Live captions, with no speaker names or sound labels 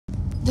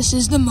this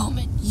is the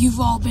moment you've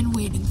all been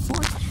waiting for.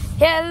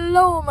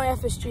 Hello, my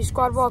FSG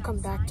squad. Welcome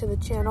back to the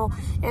channel.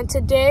 And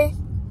today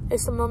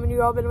is the moment you've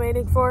all been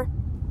waiting for.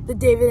 The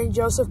David and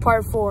Joseph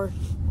Part 4.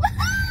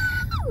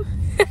 Woohoo!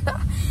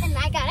 And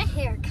I got a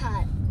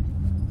haircut.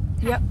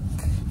 Yep.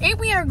 And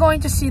we are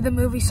going to see the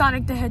movie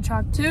Sonic the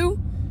Hedgehog 2.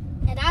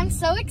 And I'm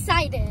so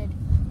excited.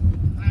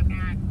 I'm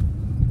not.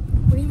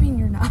 What do you mean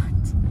you're not?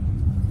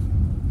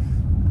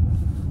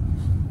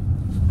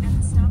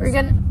 We're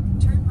gonna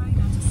turn right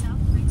onto South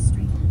Lake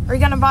Street. We're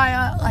gonna buy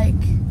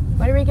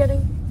what are we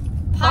getting?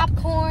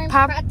 Popcorn,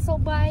 pretzel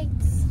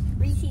bites,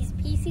 Reese's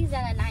Pieces,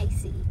 and an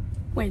icy.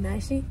 Wait, an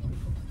icy?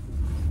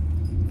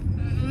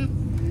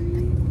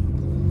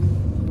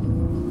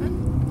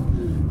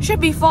 Should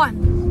be fun.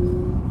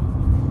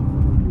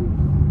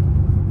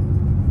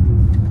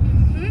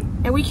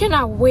 And we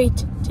cannot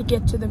wait to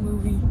get to the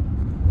movie.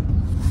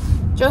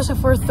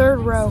 Joseph, we're third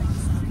row.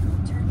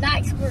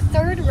 Nice, we're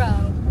third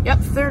row. Yep,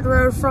 third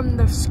row from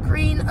the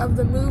screen of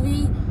the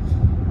movie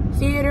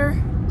theater.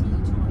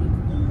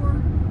 D.4.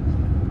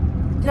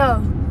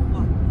 No,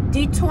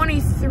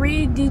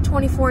 D23,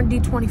 D24, and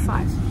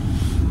D25.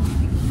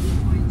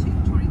 22,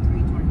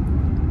 23,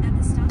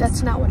 20.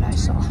 That's not what I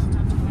saw.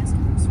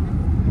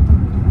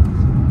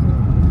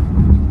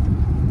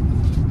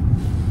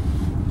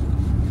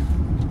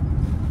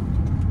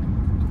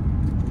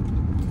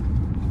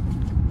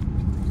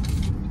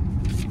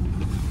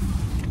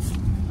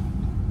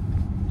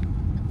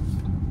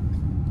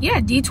 Yeah,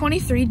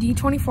 D23,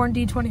 D24, and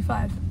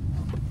D25.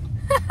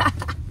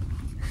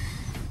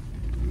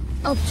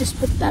 I'll just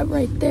put that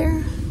right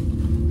there.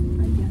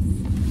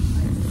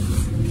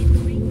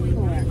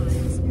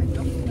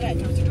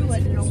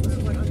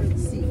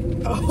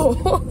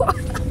 Oh.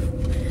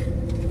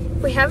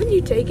 Wait, haven't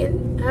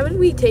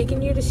we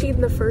taken you to see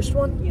the first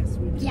one? Yes,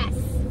 we did. Yes.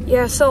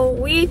 Yeah, so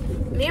me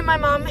and my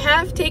mom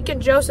have taken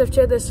Joseph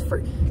to the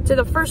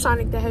first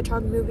Sonic the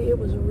Hedgehog movie. It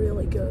was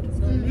really good.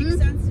 So it makes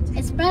sense to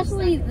take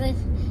Especially the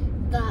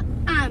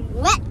I'm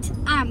wet,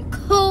 I'm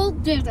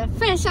cold, there's a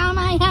fish on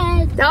my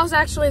head. That was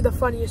actually the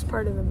funniest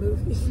part of the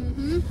movie.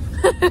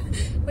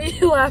 We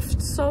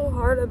laughed so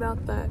hard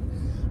about that.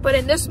 But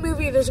in this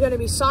movie, there's going to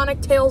be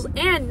Sonic, Tails,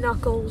 and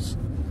Knuckles.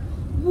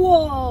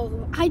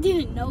 Whoa, I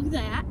didn't know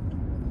that.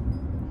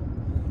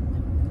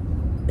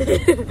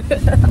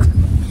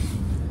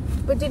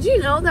 But did you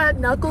know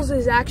that Knuckles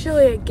is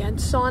actually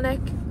against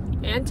Sonic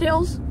and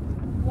Tails?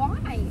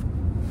 Why?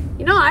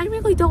 You know, I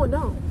really don't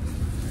know.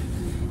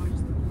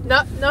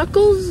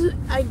 Knuckles,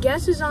 I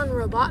guess, is on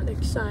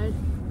Robotnik's side.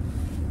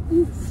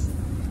 Oof.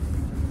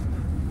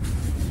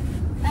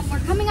 And we're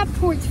coming up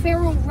towards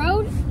Farrell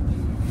Road,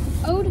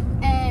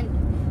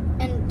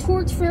 and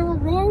towards Farrell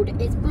Road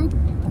is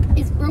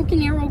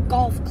Broken Arrow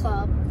Golf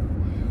Club.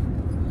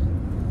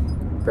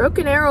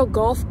 Broken Arrow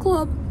Golf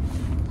Club?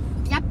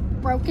 Yep,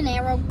 Broken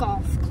Arrow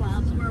Golf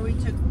Club. This is where we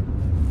took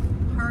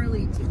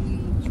Harley to be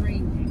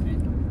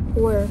trained.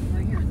 Where?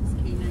 Right here, this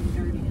K9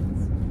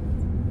 Guardians.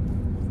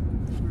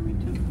 That's where we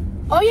took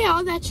Oh yeah,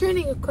 all that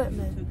training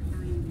equipment.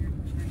 Harley here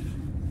to train.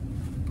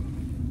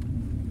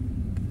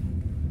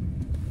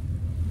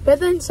 But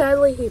then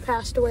sadly he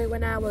passed away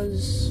when I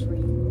was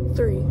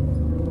 3.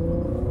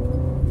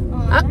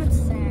 Oh, that's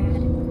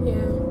sad.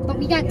 Yeah. But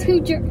we got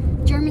two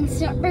German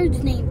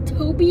shepherds named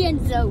Toby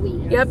and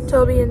Zoe. Yep,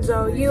 Toby and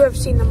Zoe. You have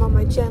seen them on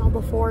my channel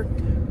before.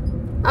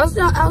 I was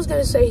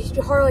gonna say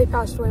Harley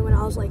passed away when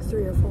I was like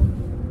 3 or 4.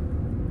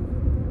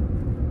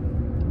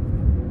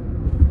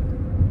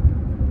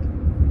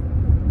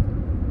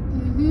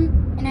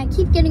 And I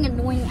keep getting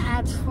annoying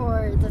ads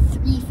for the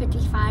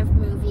 355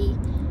 movie.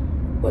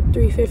 What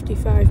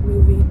 355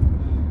 movie?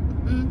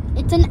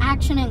 It's an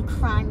action and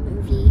crime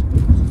movie.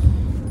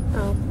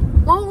 Oh.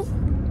 Well,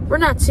 we're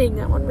not seeing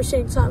that one. We're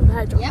seeing Sonic the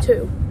Hedgehog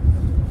 2.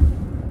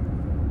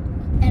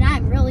 And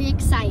I'm really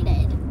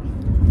excited.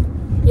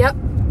 Yep.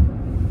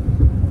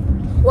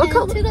 What And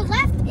color? to the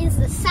left is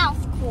the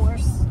South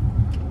Course.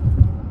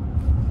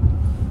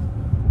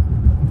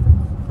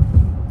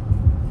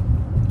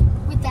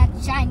 With that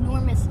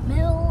ginormous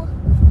mill,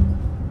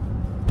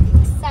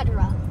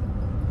 etc.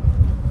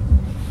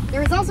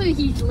 There's also a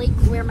huge lake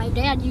where my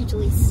dad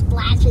usually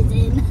splashes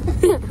in.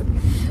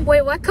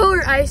 Wait, what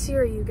color icy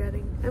are you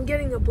getting? I'm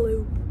getting a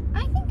blue.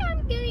 I think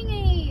I'm getting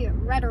a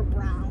red or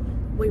brown.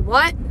 Wait,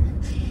 what?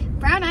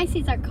 Brown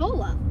ices are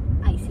cola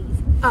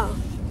ices. Oh.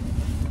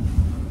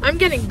 I'm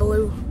getting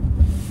blue.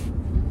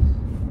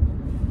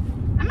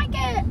 I might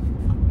get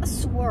a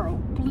swirl.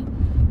 Blue,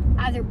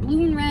 either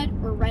blue and red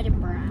or red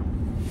and brown.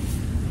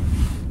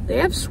 They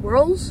have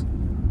swirls?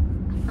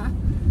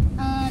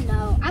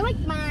 No. I like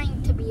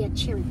mine to be a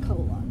cherry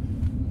cola.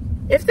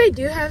 If they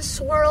do have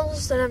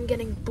swirls, then I'm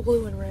getting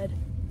blue and red.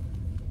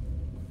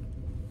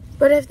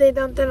 But if they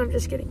don't, then I'm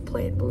just getting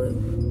plain blue.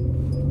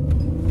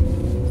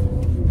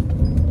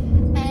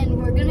 And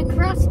we're gonna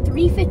cross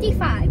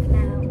 355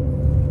 now.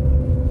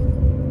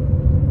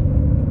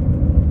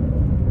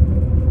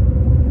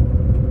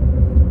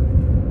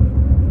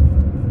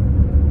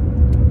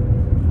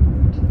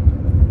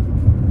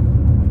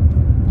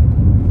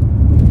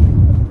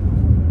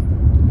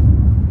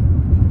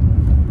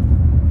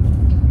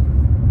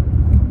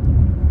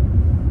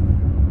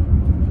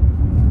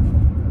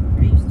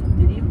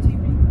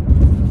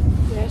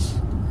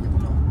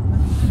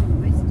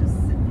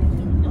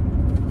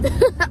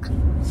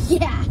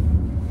 Yeah.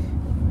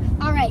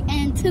 All right,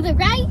 and to the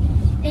right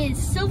is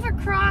Silver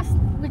Cross,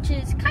 which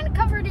is kind of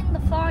covered in the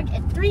fog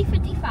at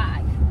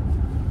 3:55.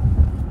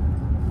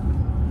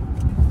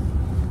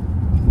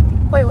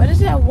 Wait, what is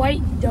that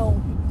white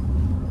dome?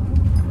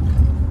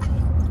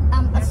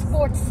 A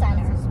sports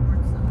center.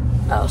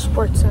 Oh,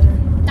 Sports Center.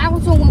 That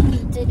was the one we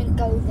didn't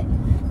go there.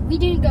 We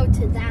didn't go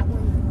to that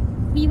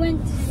one. We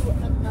went to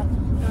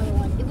another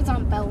one. It was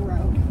on Bell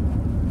Road.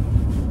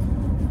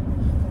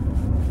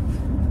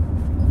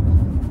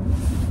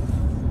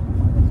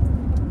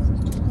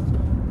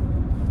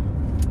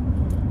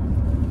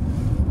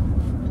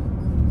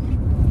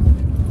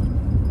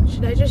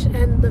 Should I just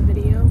end the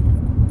video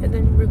and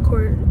then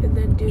record and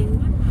then do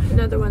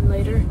another one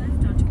later?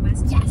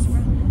 Yes.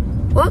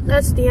 Well,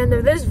 that's the end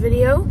of this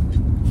video.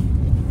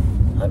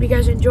 Hope you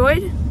guys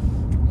enjoyed.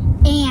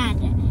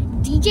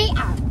 And DJ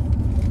out.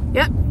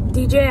 Yep,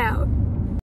 DJ out.